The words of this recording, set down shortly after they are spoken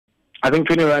I think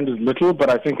 20 Rand is little, but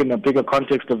I think in a bigger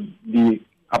context of the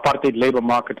apartheid labor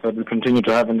market that we continue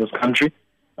to have in this country,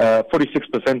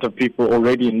 46% of people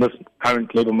already in this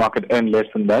current labor market earn less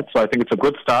than that. So I think it's a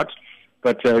good start,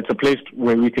 but it's a place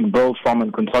where we can build from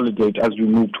and consolidate as we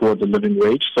move towards a living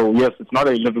wage. So yes, it's not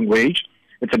a living wage.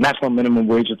 It's a national minimum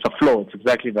wage. It's a floor. It's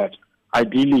exactly that.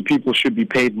 Ideally, people should be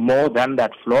paid more than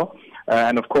that floor.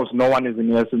 And of course, no one is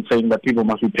in essence saying that people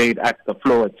must be paid at the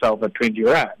floor itself at 20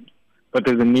 Rand. But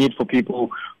there's a need for people,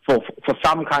 for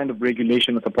some kind of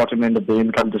regulation at the bottom end of the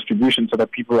income distribution so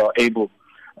that people are able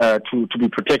to be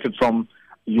protected from,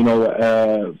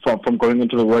 from going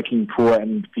into the working poor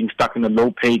and being stuck in a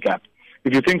low pay gap.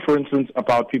 If you think, for instance,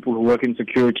 about people who work in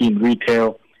security, in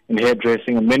retail, in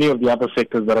hairdressing, and many of the other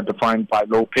sectors that are defined by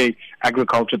low pay,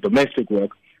 agriculture, domestic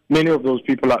work, many of those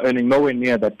people are earning nowhere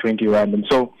near that 20 Rand. And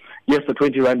so, yes, the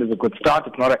 20 Rand is a good start.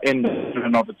 It's not an end in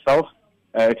and of itself.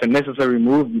 It's a necessary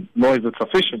move, nor is it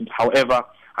sufficient. However,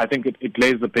 I think it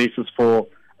lays the basis for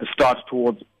a start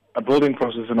towards a building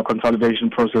process and a consolidation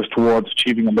process towards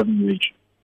achieving a living wage.